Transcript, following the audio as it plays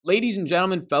Ladies and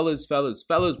gentlemen, fellas,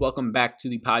 welcome back to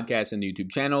the podcast and the YouTube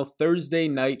channel. Thursday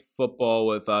night football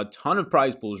with a ton of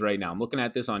prize pools right now. I'm looking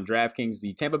at this on Draftkings.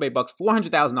 The Tampa Bay Bucks,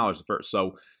 $400,000 the first.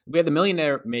 So we had the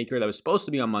Millionaire Maker that was supposed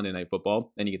to be on Monday Night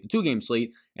Football. Then you get the two-game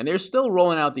slate, and they're still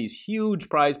rolling out these huge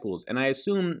prize pools. And I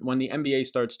assume when the NBA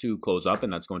starts to close up,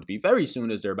 and that's going to be very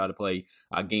soon as they're about to play,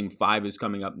 Game 5 is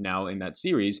coming up now in that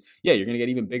series. Yeah, you're going to get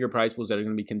even bigger prize pools that are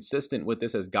going to be consistent with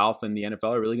this, as golf and the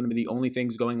NFL are really going to be the only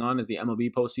things going on as the MLB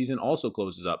postseason also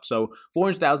closes up. So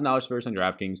 $400,000 first on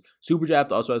DraftKings. Super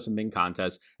Draft also has some big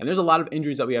contests, and there's a lot of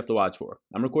injuries that we have to watch for.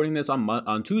 I'm recording this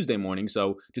on Tuesday morning,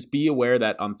 so just be aware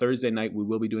that on Thursday night we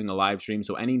will be doing a live stream.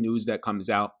 So any news that comes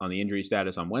out on the injury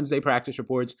status on Wednesday practice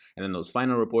reports, and then those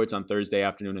final reports on Thursday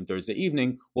afternoon and Thursday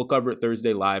evening, we'll cover it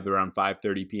Thursday live around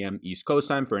 5:30 p.m. East Coast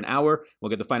time for an hour. We'll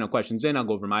get the final questions in. I'll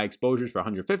go over my exposures for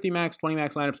 150 max, 20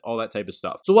 max lineups, all that type of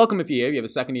stuff. So welcome. If you're here, if you have a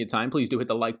second of your time, please do hit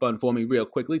the like button for me real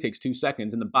quickly. It takes 2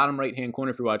 seconds. In the bottom right-hand corner,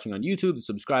 if you're watching on YouTube, the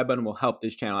subscribe button will help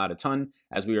this channel out a ton,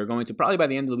 as we are going to probably by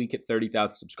the end of the week hit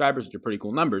 30,000 subscribers, which are pretty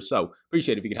cool numbers. So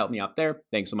appreciate it if you could help me out there.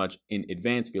 Thanks so much in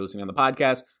advance. If you're listening on the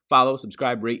podcast, follow,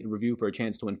 subscribe, rate, and review for a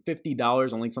chance to win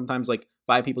 $50. Only sometimes like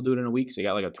 5 people do it in a week, so you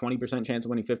got like a 20% chance of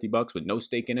winning $50 with no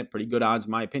stake in it. Pretty good odds,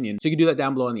 in my opinion. So you can do that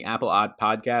down below on the Apple Odd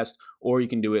Podcast, or you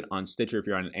can do it on Stitcher if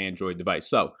you're on an Android device.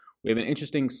 So we have an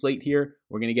interesting slate here.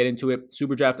 We're going to get into it.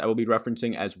 Super Draft I will be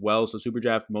referencing as well. So Super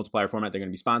Draft multiplier format, they're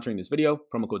going to be sponsoring this video.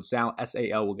 Promo code SAL,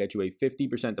 S-A-L, will get you a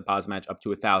 50% deposit match up to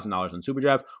 $1,000 on Super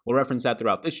Draft. We'll reference that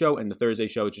throughout this show and the Thursday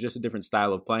show, which is just a different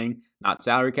style of playing, not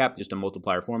salary cap, just a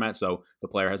multiplier format. So if the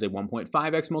player has a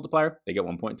 1.5x multiplier, they get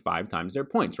 1.5 times their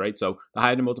points, right? So the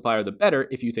higher the multiplier, the better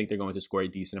if you think they're going to score a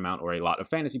decent amount or a lot of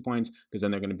fantasy points, because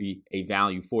then they're going to be a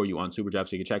value for you on Super Draft.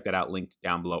 So you can check that out, linked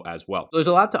down below as well. So there's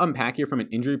a lot to unpack here from an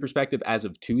injury perspective as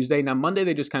of Tuesday. Now, Monday,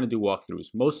 they just kind of do walkthroughs.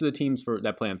 Most of the teams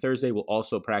that play on Thursday will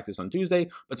also practice on Tuesday,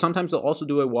 but sometimes they'll also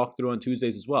do a walkthrough on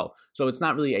Tuesdays as well. So it's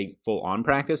not really a full-on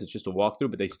practice. It's just a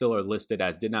walkthrough, but they still are listed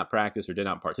as did not practice or did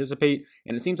not participate.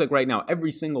 And it seems like right now,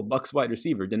 every single Bucs wide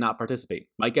receiver did not participate.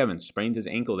 Mike Evans sprained his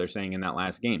ankle, they're saying, in that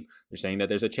last game. They're saying that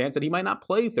there's a chance that he might not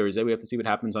play Thursday. We have to see what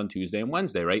happens on Tuesday and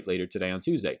Wednesday, right? Later today on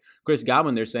Tuesday. Chris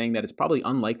Godwin, they're saying that it's probably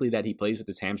unlikely that he plays with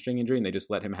his hamstring injury, and they just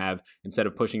let him have, instead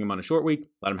of pushing him on a short week,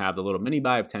 let him have the little mini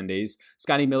bye of 10 days.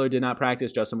 Scotty Miller did not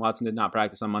practice. Justin Watson did not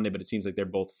practice on Monday, but it seems like they're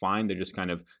both fine. They're just kind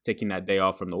of taking that day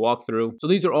off from the walkthrough. So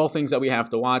these are all things that we have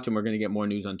to watch, and we're going to get more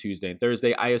news on Tuesday and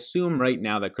Thursday. I assume right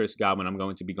now that Chris Godwin, I'm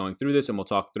going to be going through this, and we'll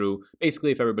talk through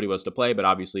basically if everybody was to play, but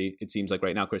obviously it seems like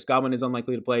right now Chris Godwin is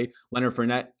unlikely to play. Leonard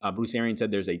Fournette, Bruce Arians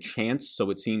said there's a chance, so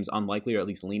it seems unlikely, or at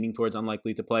least leaning towards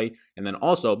unlikely to play. And then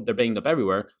also, they're banged up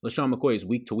everywhere. LaShawn McCoy is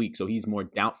week to week, so he's more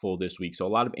doubtful this week. So a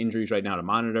lot of injuries right now to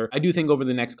monitor. I do think over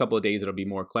the next couple of days it'll be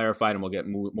more clarified, and we'll get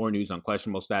more news on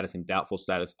questionable status and doubtful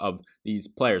status of these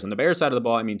players. On the Bears side of the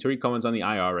ball, I mean, Tariq Cohen's on the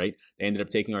IR, right? They ended up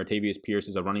taking Artavius Pierce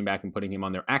as a running back and putting him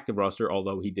on their active roster,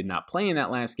 although he did not play in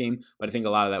that last game. But I think a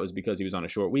lot of that was because he was on a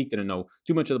short week, didn't know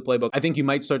too much of the playbook. I think you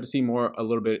might start to see a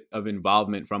little bit of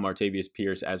involvement from Artavius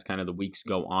Pierce as kind of the weeks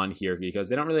go on here, because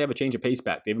they don't really have a change of pace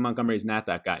back. David Montgomery is not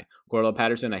that guy. Cordell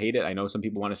Patterson, I hate it. I know some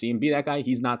people want to see him be that guy.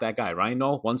 He's not that guy. Ryan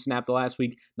Knoll, 1 snap the last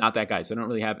week, not that guy. So I don't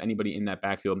really have anybody in that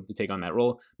backfield to take on that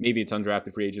role. Maybe it's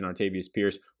undrafted free agent Artavius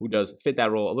Pierce, who does fit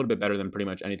that role a little bit better than pretty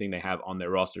much anything they have on their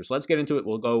roster. So let's get into it.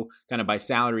 We'll go kind of by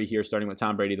salary here, starting with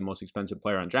Tom Brady, the most expensive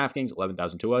player on DraftKings,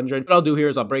 $11,200. What I'll do here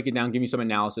is I'll break it down, give you some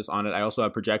analysis on it. I also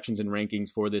have projections and rankings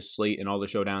for this slate and all the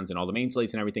showdowns and all the main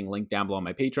slates and everything linked down below on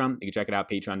my Patreon. You can check it out,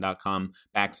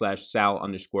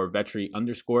 patreon.com/Sal_Vetri_,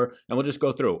 and we'll just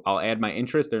go through. I'll add my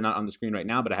interest. They're not on the screen right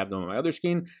now, but I have them on my other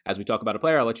screen. As we talk about a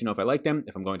player, I'll let you know if I like them,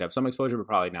 if I'm going to have some exposure, but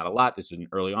probably not a lot. This is an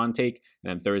early on take, and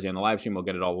then Thursday on the live stream, we'll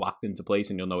get it all locked into place,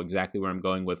 and you'll know exactly where I'm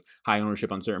going with high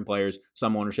ownership on certain players,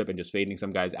 some ownership, and just fading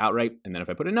some guys outright. And then if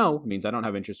I put a no, it means I don't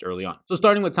have interest early on. So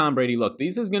starting with Tom Brady, look,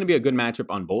 this is going to be a good matchup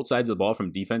on both sides of the ball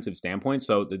from defensive standpoint.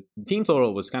 So the team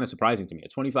total was kind of surprising to me, a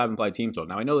 25 implied team total.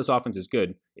 Now I know this offense is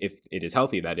good if it is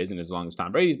healthy, that is, and as long as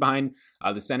Tom Brady's behind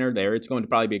the center there, it's going to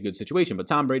probably be a good situation. But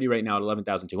Tom Brady right now at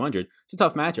 11,200, it's a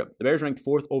tough matchup. The Bears ranked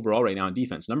 4th overall right now in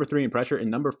defense, number 3 in pressure, and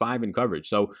number 5 in coverage.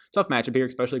 So tough matchup here,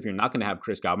 especially if you're not going to have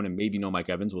Chris Godwin and maybe no Mike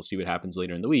Evans. We'll see what happens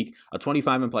later in the week. A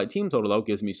 25 implied team total, though,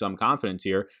 gives me some confidence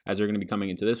here, as they're going to be coming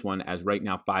into this one as right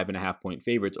now 5.5 point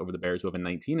favorites over the Bears, who have a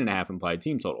 19.5 implied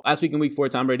team total. Last week in week 4,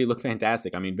 Tom Brady looked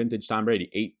fantastic. I mean, vintage Tom Brady,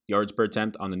 8 yards per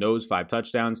attempt on the nose, 5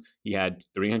 touchdowns. He had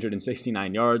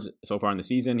 369 yards so far in the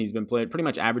season. He's been playing pretty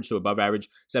much average to above average.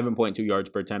 7.2 yards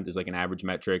per attempt is like an average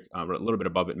metric, a little bit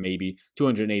above it maybe.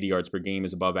 280 yards per game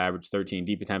is above average. 13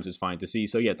 deep attempts is fine to see.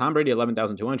 So yeah, Tom Brady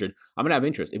 11,200. I'm going to have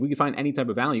interest. If we could find any type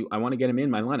of value, I want to get him in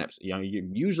my lineups. You know, you're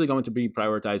usually going to be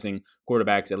prioritizing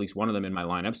quarterbacks, at least one of them in my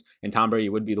lineups, and Tom Brady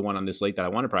would be the one on this slate that I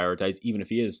want to prioritize, even if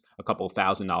he is a couple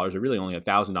 $1,000 or really only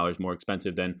 $1,000 more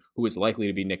expensive than who is likely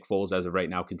to be Nick Foles as of right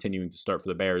now, continuing to start for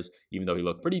the Bears, even though he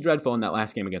looked pretty dreadful in that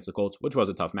last game against the Colts, which was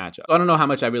a tough matchup. So I don't know how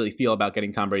much I really feel about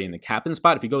getting Tom Brady in the captain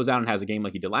spot. If he goes out and has a game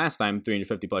like he did last time,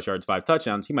 350 plus yards, 5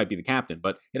 touchdowns, he might be the captain,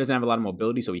 but he doesn't have a lot of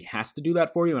mobility, so he has to do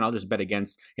that for you, and I'll just bet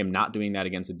against him not doing that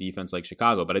against a defense like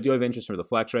Chicago. But I do have interest for the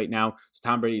flex right now, so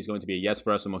Tom Brady is going to be a yes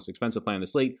for us, the most expensive play on the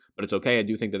slate, but it's okay. I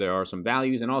do think that there are some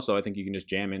values, and also I think you can just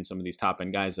jam in some of these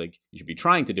top-end guys like you should be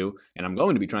trying to do, and I'm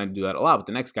going to be trying to do that a lot with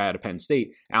the next guy out of Penn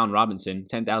State, Allen Robinson,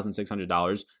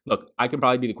 $10,600. Look, I can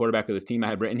probably be the quarterback of this team I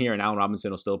have written here, and Allen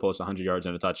Robinson will still post 100 yards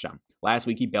and a touchdown. Last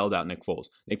week, he bailed out Nick Foles.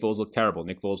 Nick Foles looked terrible.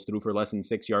 Nick Foles threw for less than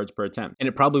 6 yards per attempt, and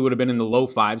it probably would have been in the low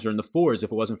 5s or in the 4s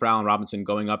if it wasn't for Allen Robinson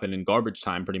going up and in garbage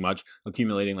time pretty much,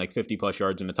 accumulating like 50-plus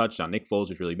yards and a touchdown. Nick Foles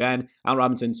was really bad. Allen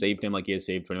Robinson saved him like he has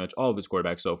saved pretty much all of his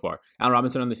quarterbacks so far. Allen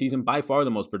Robinson on the season, by far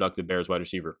the most productive Bears wide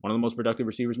receiver, one of the most productive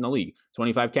receivers in the league.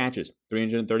 25 catches,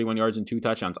 331 yards and 2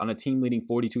 touchdowns on a team leading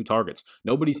 42 targets.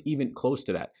 Nobody's even close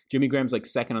to that. Jimmy Graham's like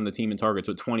second on the team in targets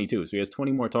with 22, so he has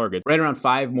 20 more targets, right around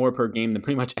 5 more per game than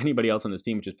pretty much anybody else on this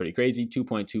team, which is pretty crazy.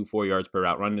 2.24 yards per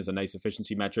route run is a nice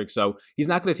efficiency metric, so he's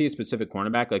not going to see a specific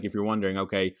cornerback. Like if you're wondering,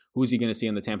 okay, who's he going to see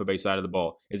on the Tampa Bay side of the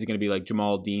ball? Is it going to be like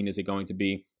Jamal Dean? Is it going to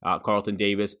be Carlton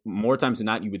Davis? More times than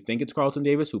not, you would think it's Carlton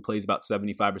Davis, who plays about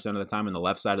 75% of the time on the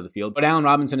left side of the field, but Allen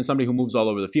Robinson is somebody who moves all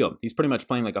over the field. He's pretty much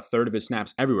playing like a third of his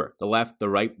snaps everywhere, the left, the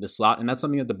right, the slot, and that's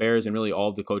something that the Bears and really all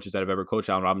of the coaches that have ever coached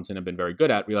Allen Robinson have been very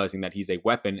good at, realizing that he's a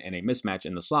weapon and a mismatch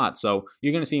in the slot. So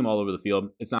you're going to see him all over the field.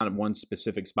 It's not one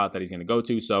specific spot that he's going to go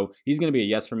to, so he's going to be a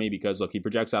yes for me because, look, he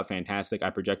projects out fantastic. I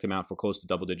project him out for close to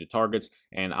double-digit targets,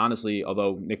 and honestly,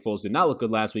 although Nick Foles did not look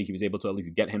good last week, he was able to at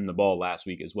least get him the ball last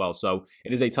week as well. So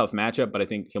it is a tough matchup, but I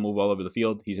think he'll move all over the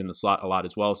field. He's in the slot a lot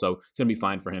as well, so it's going to be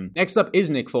fine for him. Next up is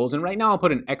Nick Foles, and right now I'll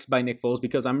put an X by Nick Foles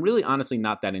because I'm really honestly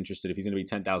not that interested if he's going to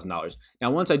be $10,000.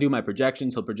 Now, once I do my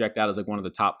projections, he'll project out as like one of the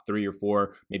top 3 or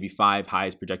 4, maybe 5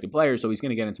 highest projected players, so he's going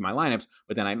to get into my lineups,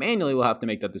 but then I manually will have to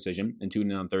make that decision and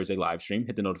tune in on Thursday live stream,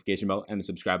 hit the notification bell and the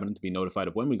subscribe button to be notified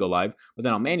of when we go live, but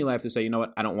then I'll manually have to say, you know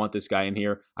what, I don't want this guy in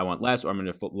here, I want less, or I'm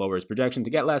going to lower his projection to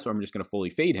get less, or I'm just going to fully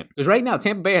fade him. Because right now,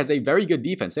 Tampa Bay has a very good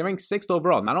defense. They rank 6th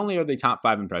overall. Not only are they top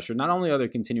 5 in pressure, not only are they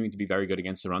continuing to be very good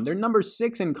against the run, they're number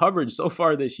 6 in coverage so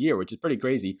far this year, which is pretty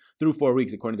crazy through 4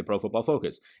 weeks, according to Pro Football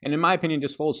Focus. And in my opinion,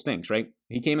 just Foles stinks, right?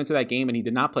 He came into that game and he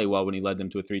did not play well when he led them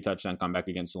to a 3-touchdown comeback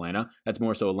against Atlanta. That's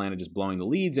more so Atlanta just blowing the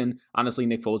leads, and honestly,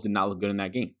 Nick Foles did not look good in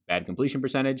that game. Bad completion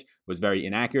percentage, was very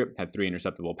inaccurate, had 3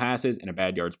 interceptable passes, and a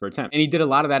bad yards per attempt. And he did a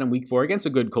lot of that in week 4 against a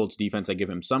good Colts defense. I give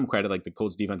him some credit, like the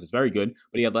Colts defense is very good,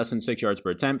 but he had less than 6 yards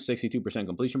per attempt, 62%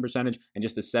 completion percentage, and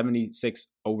just a 76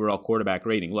 overall quarterback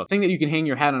rating. Look, the thing that you can hang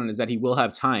your hat on is that he will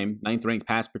have time, 9th ranked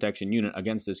pass protection unit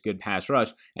against this good pass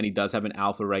rush, and he does have an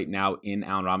alpha right now in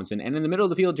Allen Robinson. And in the middle of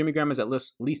the field, Jimmy Graham has at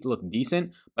least looked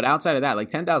decent, but outside of that, like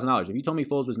 $10,000, if you told me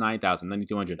Foles was $9,000,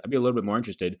 $9,200, I'd be a little bit more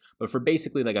interested, but for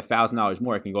basically like $1,000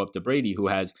 more, I can go up to Brady, who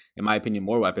has, in my opinion,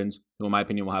 more weapons, who in my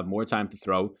opinion will have more time to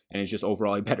throw, and is just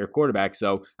overall a better quarterback.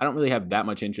 So I don't really have that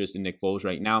much interest in Nick Foles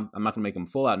right now. I'm not going to make him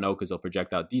full out no, because he'll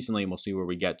project out decently, and we'll see where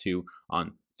we get to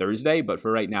on Thursday, but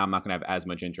for right now, I'm not going to have as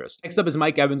much interest. Next up is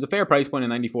Mike Evans, a fair price point at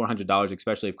 $9,400,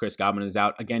 especially if Chris Godwin is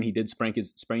out. Again, he did sprain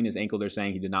his ankle. They're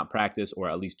saying he did not practice or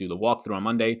at least do the walkthrough on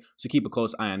Monday, so keep a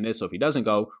close eye on this. So if he doesn't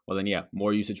go, well then yeah,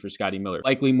 more usage for Scotty Miller.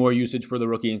 Likely more usage for the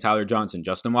rookie and Tyler Johnson.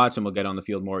 Justin Watson will get on the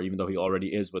field more, even though he already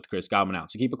is with Chris Godwin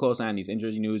out. So keep a close eye on these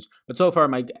injury news. But so far,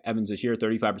 Mike Evans this year,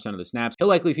 35% of the snaps. He'll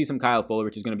likely see some Kyle Fuller,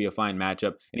 which is going to be a fine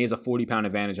matchup, and he has a 40-pound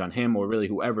advantage on him, or really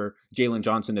whoever. Jalen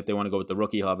Johnson, if they want to go with the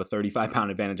rookie, he'll have a 35-pound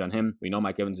advantage on him. We know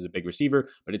Mike Evans is a big receiver,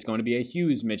 but it's going to be a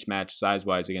huge mismatch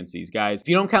size-wise against these guys. If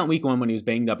you don't count week 1 when he was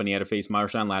banged up and he had to face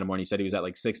Marshawn Lattimore and he said he was at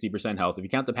like 60% health, if you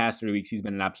count the past 3 weeks, he's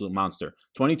been an absolute monster.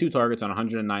 22 targets on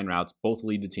 109 routes, both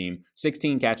lead the team,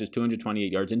 16 catches,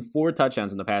 228 yards, and 4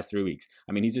 touchdowns in the past 3 weeks.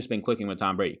 I mean, he's just been clicking with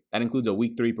Tom Brady. That includes a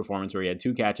week 3 performance where he had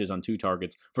 2 catches on 2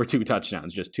 targets for 2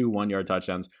 touchdowns, just 2 1-yard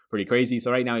touchdowns. Pretty crazy.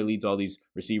 So right now he leads all these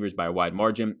receivers by a wide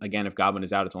margin. Again, if Godwin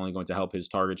is out, it's only going to help his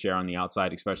target share on the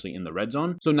outside, especially in the red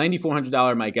zone. So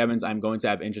 $9,400 Mike Evans, I'm going to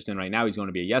have interest in right now. He's going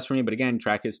to be a yes for me, but again,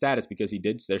 track his status because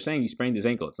they're saying he sprained his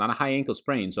ankle. It's not a high ankle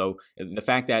sprain. So the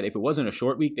fact that if it wasn't a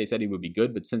short week, they said he would be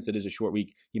good, but since it is a short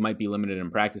week, he might be limited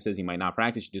in practices. He might not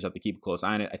practice. You just have to keep a close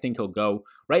eye on it. I think he'll go.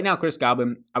 Right now, Chris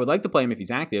Godwin, I would like to play him if he's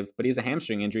active, but he has a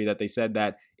hamstring injury that they said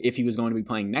that if he was going to be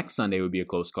playing next Sunday, it would be a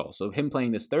close call. So him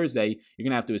playing this Thursday, you're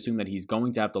going to have to assume that he's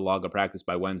going to have to log a practice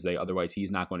by Wednesday. Otherwise,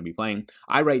 he's not going to be playing.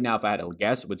 I right now, if I had to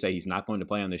guess, would say he's not going to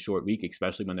play on this short week,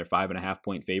 especially when they're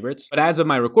 5.5-point favorites. But as of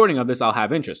my recording of this, I'll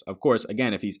have interest. Of course,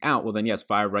 again, if he's out, well then yes,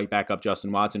 fire right back up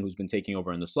Justin Watson, who's been taking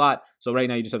over in the slot. So right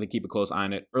now you just have to keep a close eye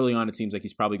on it. Early on, it seems like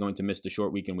he's probably going to miss the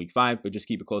short week in week 5, but just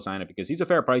keep a close eye on it because he's a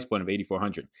fair price point of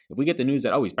 $8,400. If we get the news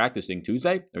that, oh, he's practicing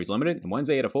Tuesday, or he's limited, and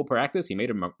Wednesday at a full practice, he made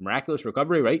a miraculous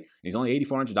recovery, right? And he's only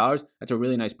 $8,400, that's a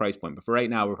really nice price point. But for right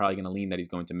now, we're probably going to lean that he's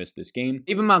going to miss this game.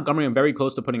 Even Montgomery, I'm very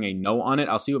close to putting a no on it.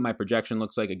 I'll see what my projection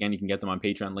looks like. Again, you can get them on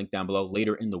Patreon, link down below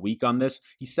later in the week on this.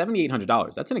 He's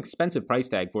 $7,800. That's an expensive price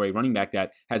tag for a running back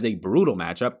that has a brutal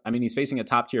matchup. I mean, he's facing a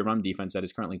top-tier run defense that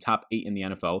is currently top 8 in the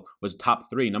NFL, was top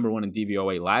 3, number 1 in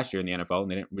DVOA last year in the NFL,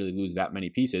 and they didn't really lose that many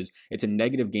pieces. It's a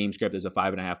negative game script as a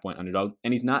 5.5-point underdog,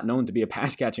 and he's not known to be a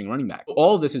pass-catching running back.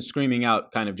 All of this is screaming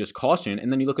out kind of just caution,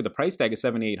 and then you look at the price tag of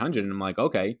 $7,800, and I'm like,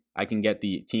 okay, I can get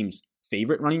the team's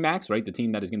favorite running backs, right? The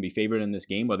team that is going to be favored in this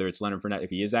game, whether it's Leonard Fournette if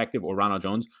he is active or Ronald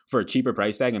Jones for a cheaper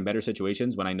price tag and better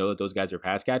situations when I know that those guys are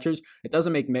pass catchers. It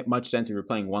doesn't make much sense if you're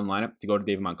playing one lineup to go to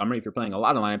David Montgomery. If you're playing a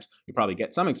lot of lineups, you probably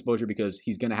get some exposure because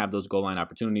he's going to have those goal line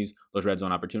opportunities, those red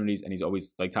zone opportunities, and he's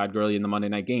always like Todd Gurley in the Monday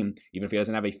night game. Even if he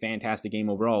doesn't have a fantastic game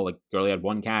overall, like Gurley had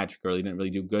 1 catch, Gurley didn't really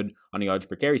do good on a yards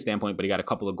per carry standpoint, but he got a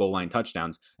couple of goal line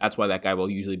touchdowns. That's why that guy will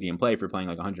usually be in play if you're playing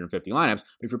like 150 lineups.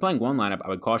 But if you're playing one lineup, I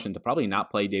would caution to probably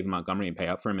not play David Montgomery and pay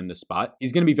up for him in this spot.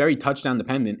 He's going to be very touchdown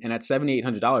dependent, and at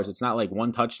 $7,800, it's not like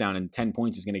 1 touchdown and 10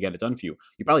 points is going to get it done for you.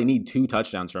 You probably need 2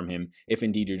 touchdowns from him if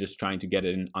indeed you're just trying to get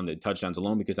it in on the touchdowns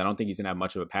alone, because I don't think he's going to have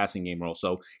much of a passing game role.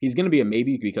 So he's going to be a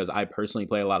maybe because I personally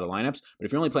play a lot of lineups, but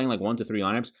if you're only playing like 1 to 3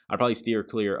 lineups, I'd probably steer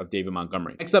clear of David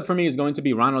Montgomery. Next up for me is going to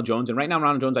be Ronald Jones, and right now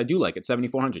Ronald Jones I do like at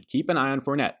 $7,400. Keep an eye on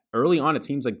Fournette. Early on, it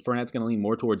seems like Fournette's going to lean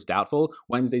more towards doubtful.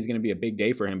 Wednesday's going to be a big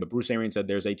day for him, but Bruce Arians said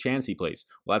there's a chance he plays.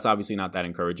 Well, that's obviously not that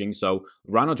encouraging. So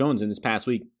Ronald Jones in this past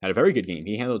week had a very good game.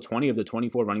 He handled 20 of the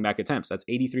 24 running back attempts. That's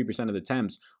 83% of the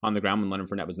attempts on the ground when Leonard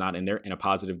Fournette was not in there in a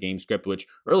positive game script, which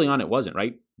early on it wasn't,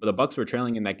 right? But the Bucs were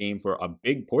trailing in that game for a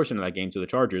big portion of that game to the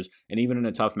Chargers, and even in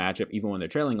a tough matchup, even when they're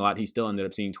trailing a lot, he still ended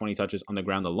up seeing 20 touches on the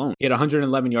ground alone. He had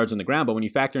 111 yards on the ground, but when you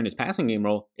factor in his passing game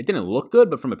role, it didn't look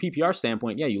good, but from a PPR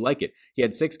standpoint, yeah, you like it. He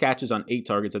had 6 catches on 8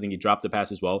 targets. I think he dropped the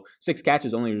pass as well. 6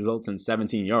 catches only results in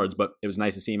 17 yards, but it was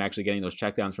nice to see him actually getting those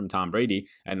checkdowns from Tom Brady,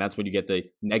 and that's when you get the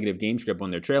negative game script when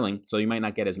they're trailing, so you might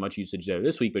not get as much usage there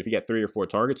this week, but if you get 3 or 4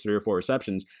 targets, 3 or 4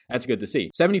 receptions, that's good to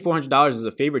see. $7,400 as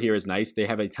a favorite here is nice. They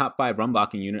have a top 5 run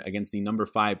blocking unit against the number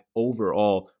 5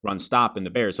 overall run stop in the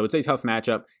Bears, so it's a tough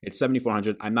matchup. It's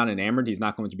 $7,400. I'm not enamored. He's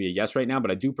not going to be a yes right now,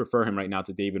 but I do prefer him right now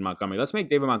to David Montgomery. Let's make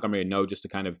David Montgomery a no just to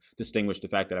kind of distinguish the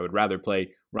fact that I would rather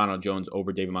play Ronald Jones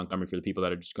over David Montgomery for the people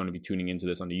that are just going to be tuning into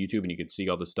this on the YouTube, and you can see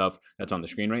all the stuff that's on the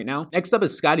screen right now. Next up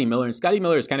is Scotty Miller, and Scotty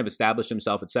Miller has kind of established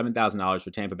himself at $7,000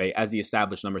 for Tampa Bay as the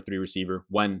established number 3 receiver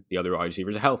when the other wide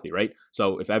receivers are healthy, right?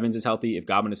 So if Evans is healthy, if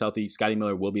Godwin is healthy, Scotty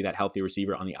Miller will be that healthy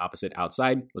receiver on the opposite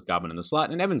outside with Godwin in the slot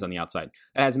and Evans on the outside.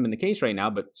 That hasn't been the case right now,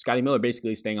 but Scotty Miller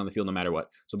basically is staying on the field no matter what.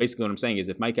 So basically what I'm saying is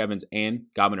if Mike Evans and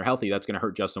Godwin are healthy, that's going to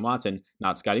hurt Justin Watson,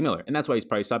 not Scotty Miller. And that's why he's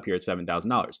priced up here at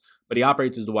 $7,000. But he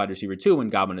operates as the wide receiver 2 when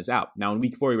Godwin is out. Now in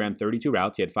week 4, he ran 32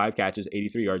 routes. He had 5 catches,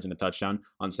 83 yards, and a touchdown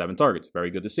on 7 targets. Very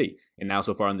good to see. And now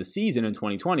so far in the season in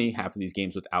 2020, half of these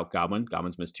games without Godwin.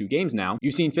 Godwin's missed 2 games now.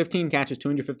 You've seen 15 catches,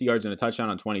 250 yards, and a touchdown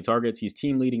on 20 targets. He's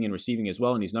team leading in receiving as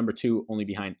well, and he's number 2 only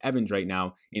behind Evans right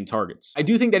now in targets. I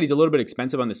do think that he's a little bit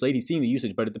expensive on the slate. He's seeing the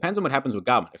usage, but it depends on what happens with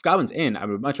Godwin. If Godwin's in, I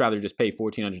would much rather just pay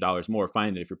 $1,400 more,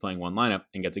 find it if you're playing one lineup,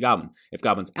 and get to Godwin. If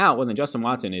Godwin's out, well then Justin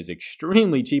Watson is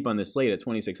extremely cheap on this slate at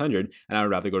 $2,600, and I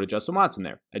would rather go to Justin Watson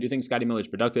there. I do think Scotty Miller's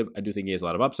productive. I do think he has a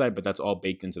lot of upside, but that's all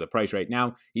baked into the price right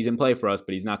now. He's in play for us,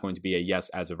 but he's not going to be a yes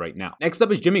as of right now. Next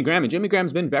up is Jimmy Graham, and Jimmy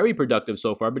Graham's been very productive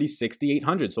so far, but he's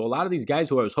 $6,800. So a lot of these guys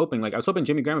who I was hoping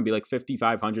Jimmy Graham would be like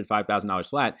 $5,500, $5,000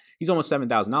 flat. He's almost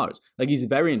 $7,000. Like he's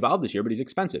very involved this year, but he's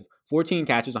expensive. 14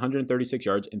 catches, 136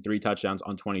 yards, and 3 touchdowns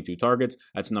on 22 targets.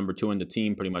 That's number 2 in the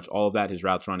team, pretty much all of that. His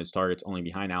routes run, his targets only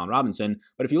behind Allen Robinson.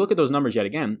 But if you look at those numbers yet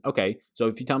again, okay, so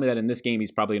if you tell me that in this game,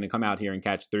 he's probably going to come out here and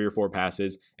catch 3 or 4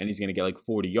 passes and he's going to get like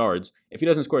 40 yards. If he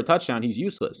doesn't score a touchdown, he's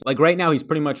useless. Like right now, he's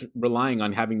pretty much relying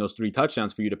on having those 3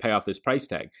 touchdowns for you to pay off this price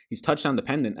tag. He's touchdown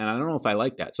dependent, and I don't know if I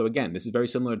like that. So again, this is very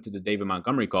similar to the David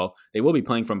Montgomery call. They will be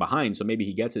playing from behind, so maybe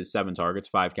he gets his 7 targets,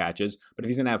 5 catches, but if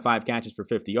he's going to have 5 catches for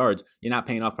 50 yards, you're not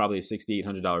paying off probably a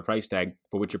 $6,800 price tag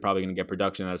for which you're probably going to get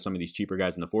production out of some of these cheaper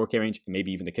guys in the 4K range, and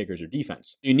maybe even the kickers or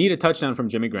defense. You need a touchdown from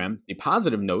Jimmy Graham. The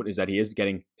positive note is that he is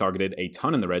getting targeted a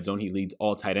ton in the red zone. He leads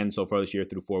all tight ends so far this year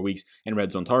through 4 weeks in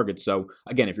red zone targets. So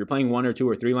again, if you're playing 1 or 2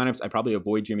 or 3 lineups, I probably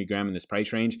avoid Jimmy Graham in this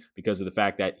price range because of the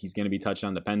fact that he's going to be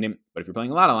touchdown dependent. But if you're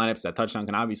playing a lot of lineups, that touchdown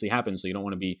can obviously happen, so you don't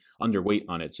want to be underweight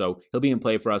on it. So he'll be in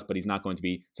play for us, but he's not going to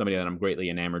be somebody that I'm greatly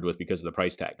enamored with because of the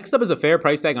price tag. Next up is a fair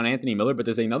price tag on Anthony Miller, but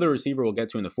there's another receiver we'll get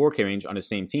to in the 4K range on the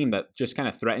same team that just kind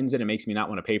of threatens it and makes me not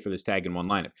want to pay for this tag in one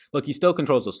lineup. Look, he still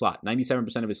controls the slot.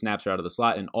 97% of his snaps are out of the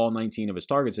slot, and all 19 of his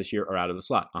targets this year are out of the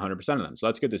slot, 100% of them. So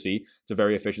that's good to see. It's a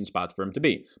very efficient spot for him to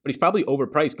be. But he's probably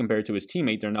overpriced compared to his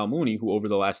teammate Darnell Mooney, who over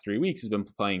the last 3 weeks has been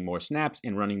playing more snaps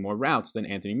and running more routes than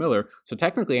Anthony Miller. So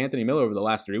technically, Anthony Miller over the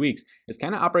last 3 weeks has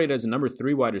kind of operated as a number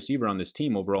 3 wide receiver on this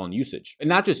team overall in usage. And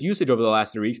not just usage over the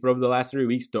last 3 weeks, but over the last 3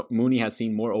 weeks, Mooney has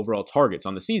seen more overall targets.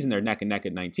 On the season, they're neck and neck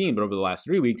at 19, but over the last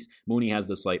 3 weeks, Mooney has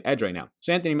the slight edge right now.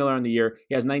 So Anthony Miller on the year,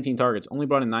 he has 19 targets, only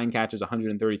brought in 9 catches,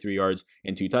 133 yards,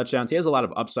 and 2 touchdowns. He has a lot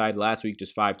of upside. Last week,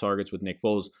 just 5 targets with Nick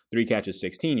Foles, 3 catches,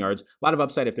 16 yards. A lot of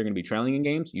upside if they're going to be trailing in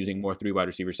games, using more 3 wide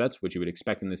receiver sets, which you would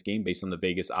expect in this game based on the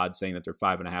Vegas odds saying that they're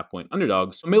 5.5 point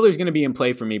underdogs. So Miller's going to be in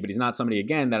play for me, but he's not somebody,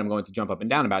 again, that I'm going to jump up and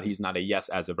down about. He's not a yes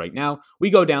as of right now. We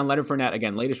go down. Leonard Fournette,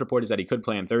 again, latest report is that he could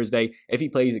play on Thursday. If he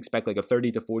plays, expect like a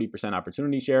 30 to 40%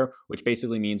 opportunity share, which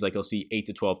basically means like he'll see 8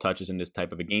 to 12 touches in this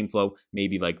type of a game flow,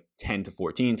 maybe like 10 to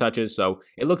 14 touches. So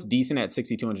it looks decent at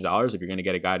 $6,200 if you're going to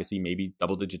get a guy to see maybe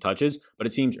double-digit touches, but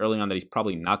it seems early on that he's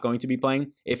probably not going to be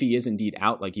playing. If he is indeed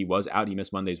out, like he was out, he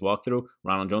missed Monday's walkthrough,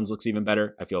 Ronald Jones looks even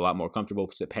better. I feel a lot more comfortable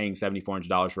paying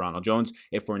 $7,400 for Ronald Jones.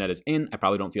 If Fournette is in, I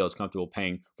probably don't feel as comfortable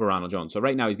paying for Ronald Jones. So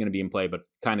right now he's going to be in play, but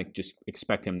kind of just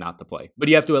expect him not to play. But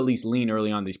you have to at least lean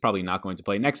early on that he's probably not going to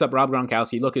play. Next up, Rob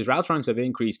Gronkowski. Look, his route runs have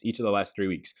increased each of the last 3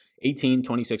 weeks. 18,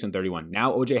 26, and 31.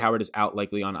 Now OJ Howard is out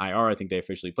likely on IR. I think they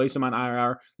officially placed him on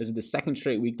IR. This is the second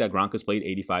straight week that Gronk has played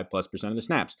 85+% of the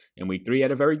snaps. In week 3, he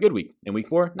had a very good week. In week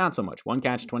 4, not so much. 1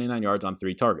 catch, 29 yards on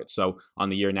 3 targets. So on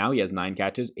the year now, he has 9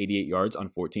 catches, 88 yards on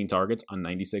 14 targets on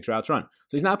 96 routes run.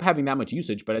 So he's not having that much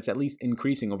usage, but it's at least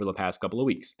increasing over the past couple of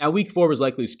weeks. Now, week 4 was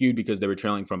likely skewed because they were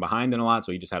trailing from behind in a lot,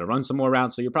 so he just had to run some more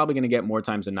routes. So you're probably going to get more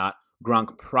times than not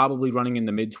Gronk probably running in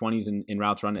the mid-20s in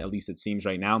routes run, at least it seems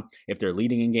right now. If they're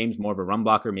leading in games, more of a run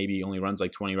blocker, maybe he only runs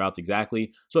like 20 routes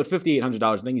exactly. So at $5,800,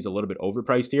 I think he's a little bit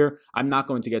overpriced here. I'm not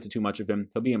going to get to too much of him.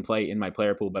 He'll be in play in my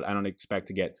player pool, but I don't expect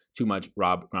to get too much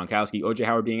Rob Gronkowski. OJ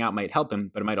Howard being out might help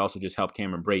him, but it might also just help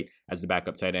Cameron Brate as the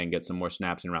backup tight end get some more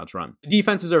snaps and routes run. The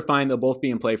defenses are fine. They'll both be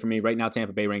in play for me. Right now,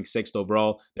 Tampa Bay ranks 6th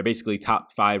overall. They're basically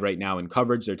top 5 right now in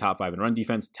coverage. They're top 5 in run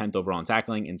defense, 10th overall in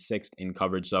tackling, and 6th in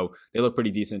coverage. So they look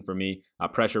pretty decent for me.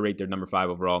 Pressure rate, they're number 5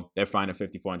 overall. They're fine at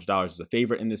 $5,400 as a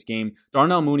favorite in this game.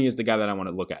 Darnell Mooney is the guy that I want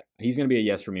to look at. He's going to be a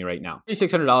yes for me right now.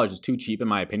 $3,600 is too cheap in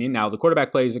my opinion. Now, the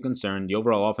quarterback play is a concern. The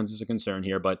overall offense is a concern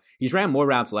here, but he's ran more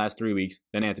routes the last 3 weeks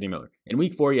than Anthony Miller. In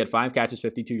week 4, he had 5 catches,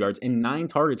 52 yards, and 9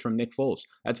 targets from Nick Foles.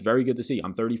 That's very good to see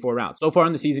on 34 routes. So far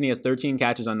in the season, he has 13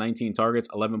 catches on 19 targets,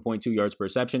 11.2 yards per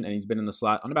reception, and he's been in the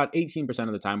slot on about 18%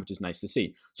 of the time, which is nice to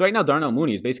see. So right now, Darnell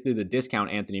Mooney is basically the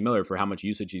discount Anthony Miller for how much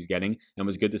usage he's getting, and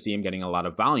was good to see him getting a lot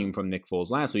of volume from Nick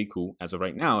Foles last week, who, as of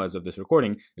right now, as of this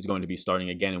recording, is going to be starting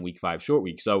again in week 5 short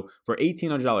week. So for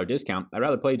 $1,800 discount, I'd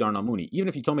rather play Darnell Mooney. Even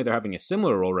if you told me they're having a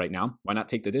similar role right now, why not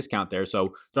take the discount there?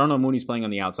 So Darnell Mooney's playing on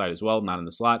the outside as well, not in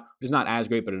the slot, which is not as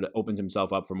great, but it opens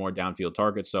himself up for more downfield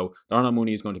targets. So Darnell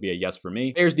Mooney is going to be a yes for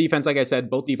me. Bears defense, like I said,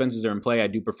 both defenses are in play. I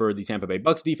do prefer the Tampa Bay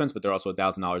Bucks defense, but they're also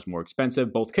 $1,000 more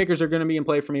expensive. Both kickers are going to be in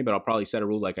play for me, but I'll probably set a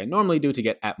rule like I normally do to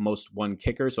get at most 1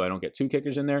 kicker, so I don't get 2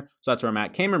 kickers in there. So that's where I'm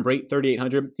at. Cameron Brate,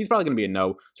 $3,800. He's probably going to be a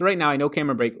no. So right now, I know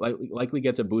Cameron Brate likely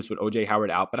gets a boost with OJ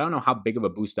Howard out, but I don't know how big of a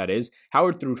boost that is.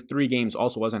 Howard through 3 games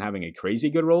also wasn't having a crazy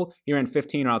good role. He ran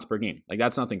 15 routes per game. Like,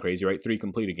 that's nothing crazy, right? 3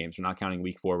 completed games. We're not counting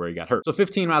week 4 where he got hurt. So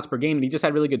 15 routes per game, and he just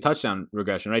had really good touchdown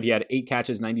regression, right? He had 8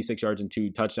 catches, 96 yards, and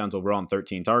 2 touchdowns overall on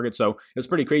 13 targets. So it was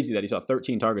pretty crazy that he saw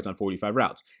 13 targets on 45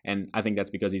 routes. And I think that's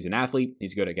because he's an athlete.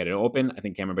 He's good at getting open. I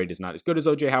think Cameron Brate is not as good as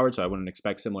OJ Howard, so I wouldn't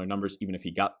expect similar numbers, even if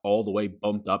he got all the way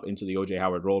bumped up into the OJ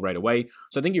Howard role right away.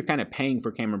 So I think you're kind of paying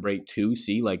for Cameron Brate to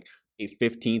see like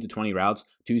 15 to 20 routes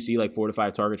to see like 4 to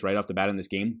 5 targets right off the bat in this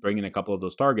game, bring in a couple of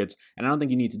those targets. And I don't think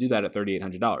you need to do that at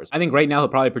 $3,800. I think right now he'll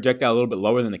probably project out a little bit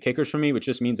lower than the kickers for me, which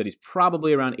just means that he's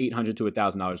probably around $800 to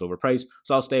 $1,000 overpriced.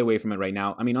 So I'll stay away from it right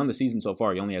now. I mean, on the season so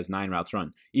far, he only has 9 routes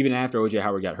run. Even after OJ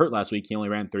Howard got hurt last week, he only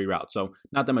ran 3 routes. So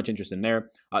not that much interest in there.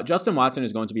 Justin Watson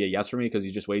is going to be a yes for me because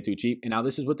he's just way too cheap. And now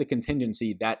this is with the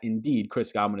contingency that indeed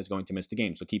Chris Godwin is going to miss the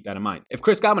game. So keep that in mind. If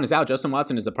Chris Godwin is out, Justin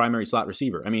Watson is the primary slot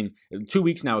receiver. I mean, 2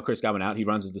 weeks now with Chris Godwin Godwin out, he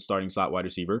runs as the starting slot wide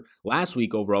receiver. Last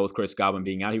week overall with Chris Godwin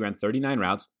being out, he ran 39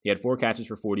 routes. He had 4 catches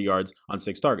for 40 yards on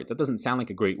 6 targets. That doesn't sound like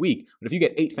a great week, but if you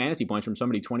get 8 fantasy points from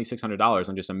somebody $2,600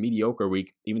 on just a mediocre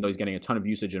week, even though he's getting a ton of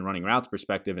usage in running routes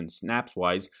perspective and snaps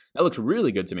wise, that looks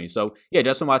really good to me. So yeah,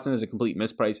 Justin Watson is a complete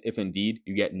misprice if indeed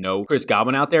you get no Chris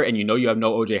Godwin out there, and you know you have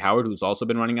no OJ Howard, who's also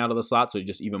been running out of the slot, so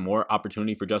just even more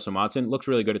opportunity for Justin Watson. Looks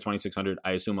really good at 2,600.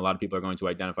 I assume a lot of people are going to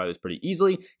identify this pretty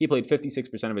easily. He played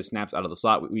 56% of his snaps out of the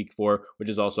slot week 4, which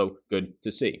is also good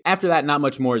to see. After that, not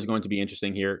much more is going to be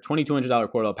interesting here.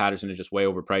 $2,200 Cordell Patterson is just way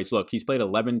overpriced. Look, he's played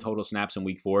 11 total snaps in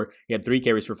week 4. He had 3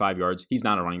 carries for 5 yards. He's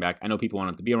not a running back. I know people want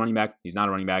him to be a running back. He's not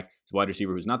a running back. He's a wide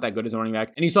receiver who's not that good as a running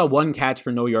back. And he saw 1 catch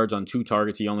for no yards on 2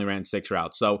 targets. He only ran 6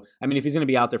 routes. So, I mean, if he's going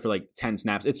to be out there for like 10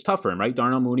 snaps, it's tough for him, right?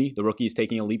 Darnell Mooney, the rookie, is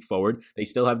taking a leap forward. They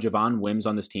still have Javon Wims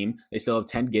on this team. They still have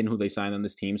Ted Ginn, who they signed on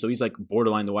this team. So he's like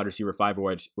borderline the wide receiver 5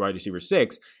 or wide receiver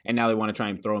 6. And now they want to try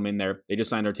and throw him in there. They just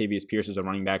signed Artavius Pierce as a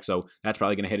running back. So that's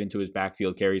probably going to hit into his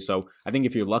backfield carries. So I think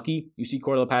if you're lucky, you see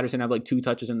Cordell Patterson have like 2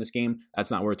 touches in this game.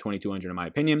 That's not worth $2,200 in my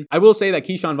opinion. I will say that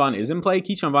Keyshawn Vaughn is in play.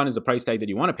 Keyshawn Vaughn is a price tag that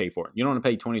you want to pay for. You don't want to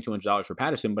pay $2,200 for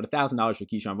Patterson, but $1,000 for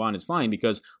Keyshawn Vaughn is fine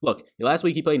because look, last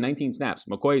week he played 19 snaps.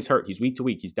 McCoy is hurt. He's week to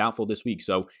week. He's doubtful this week.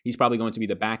 So he's probably going to be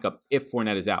the backup if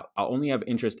Fournette is out. I'll only have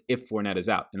interest if Fournette is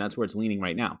out. And that's where it's leaning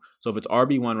right now. So if it's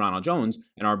RB1 Ronald Jones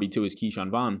and RB2 is Keyshawn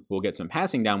Vaughn, who will get some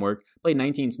passing down work, played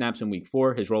 19 snaps in week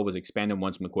 4. His role was expanded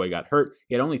once McCoy got hurt.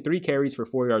 He had only 3 carries for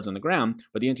 4 yards on the ground.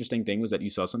 But the interesting thing was that you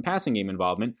saw some passing game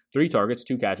involvement, 3 targets,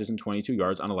 2 catches, and 22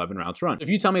 yards on 11 routes run. If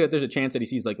you tell me that there's a chance that he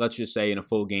sees, like, let's just say in a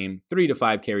full game, 3 to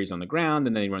 5 carries on the ground,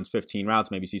 and then he runs 15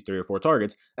 routes, maybe sees 3 or 4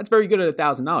 targets, that's very good at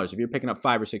 $1,000. If you're picking up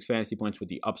 5 or 6 fantasy points with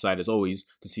the upside, as always,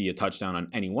 to see a touchdown on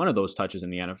any one of those touches in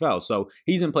the NFL. So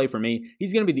he's in play for me.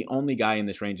 He's going to be the only guy in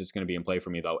this range that's going to be in play for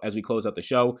me, though. As we close out the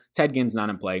show, Ted Ginn's not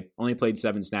in play. Only played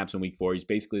 7 snaps in week 4. He's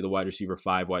basically the wide receiver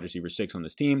 5, wide receiver 6 on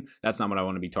this team. That's not what I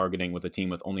want to be targeting with a team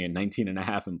with only a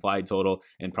 19.5 implied total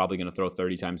and probably going to throw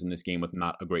 30 times in this game with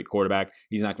not a great quarterback.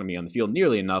 He's not going to be on the field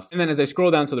nearly enough. And then as I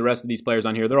scroll down to the rest of these players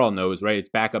on here, they're all no's, right? It's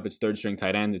backup, it's third string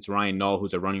tight end. It's Ryan Null,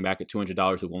 who's a running back at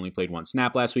 $200 who only played 1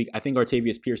 snap last week. I think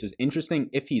Artavius Pierce is interesting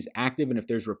if he's active and if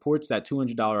there's reports that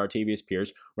 $200 Artavius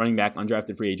Pierce, running back,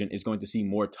 undrafted free agent, is going to see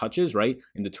more touches, right?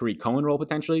 In the Tariq Cohen role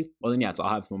potentially. Well, then yes, I'll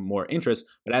have some more interest.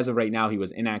 But as of right now, he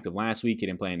was inactive last week. He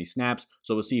didn't play any snaps.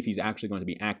 So we'll see if he's actually going to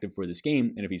be active for this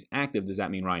game. And if he's active, does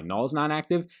that mean Ryan Null is not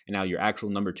active? And now your actual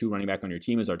number 2 running back on your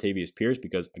team is Artavius Pierce?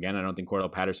 Because again, I don't think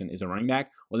Cordell Patterson is a running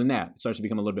back. Well, then that starts to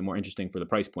become a little bit more interesting for the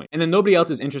price point. And then nobody else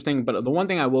is interesting. But the one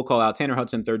thing I will call out, Tanner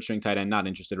Hudson, third string tight end, not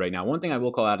interested right now. One thing I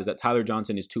will call out is that Tyler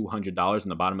Johnson is $200 in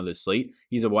the bottom of this slate.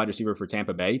 He's a wide receiver for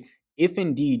Tampa Bay. If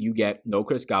indeed you get no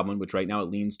Chris Godwin, which right now it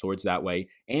leans towards that way,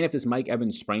 and if this Mike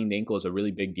Evans sprained ankle is a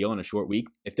really big deal in a short week,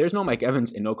 if there's no Mike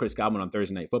Evans and no Chris Godwin on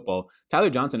Thursday Night Football, Tyler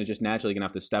Johnson is just naturally going to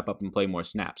have to step up and play more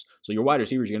snaps. So your wide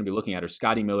receivers you're going to be looking at are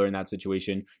Scotty Miller in that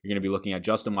situation. You're going to be looking at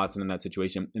Justin Watson in that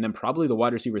situation. And then probably the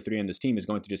wide receiver 3 on this team is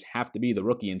going to just have to be the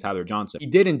rookie in Tyler Johnson. He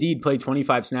did indeed play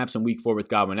 25 snaps in week 4 with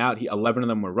Godwin out. 11 of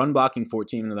them were run blocking,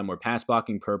 14 of them were pass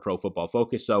blocking per Pro Football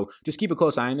Focus. So just keep a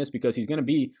close eye on this because he's going to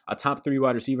be a top 3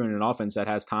 wide receiver in an offense that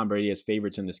has Tom Brady as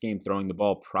favorites in this game, throwing the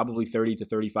ball probably 30 to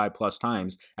 35 plus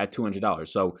times at $200.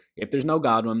 So if there's no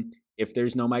Godwin, if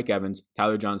there's no Mike Evans,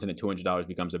 Tyler Johnson at $200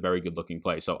 becomes a very good looking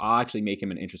play. So I'll actually make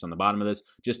him an interest on the bottom of this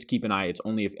just to keep an eye. It's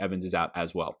only if Evans is out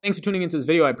as well. Thanks for tuning into this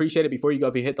video. I appreciate it. Before you go,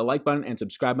 if you hit the like button and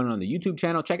subscribe button on the YouTube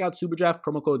channel, check out Superdraft.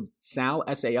 Promo code SAL,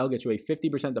 S-A-L, gets you a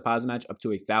 50% deposit match up to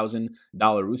 $1,000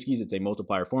 Rooskies. It's a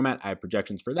multiplier format. I have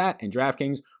projections for that and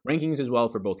DraftKings rankings as well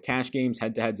for both cash games,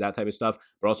 head-to-heads, that type of stuff,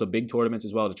 but also big tournaments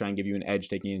as well to try and give you an edge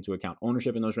taking into account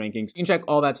ownership in those rankings. You can check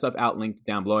all that stuff out linked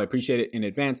down below. I appreciate it in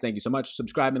advance. Thank you so much.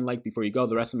 Subscribe and like before you go.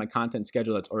 The rest of my content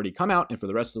schedule that's already come out and for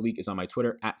the rest of the week is on my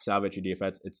Twitter at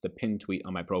SalVetriDFS. It's the pinned tweet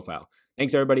on my profile.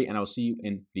 Thanks everybody, and I will see you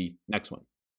in the next one.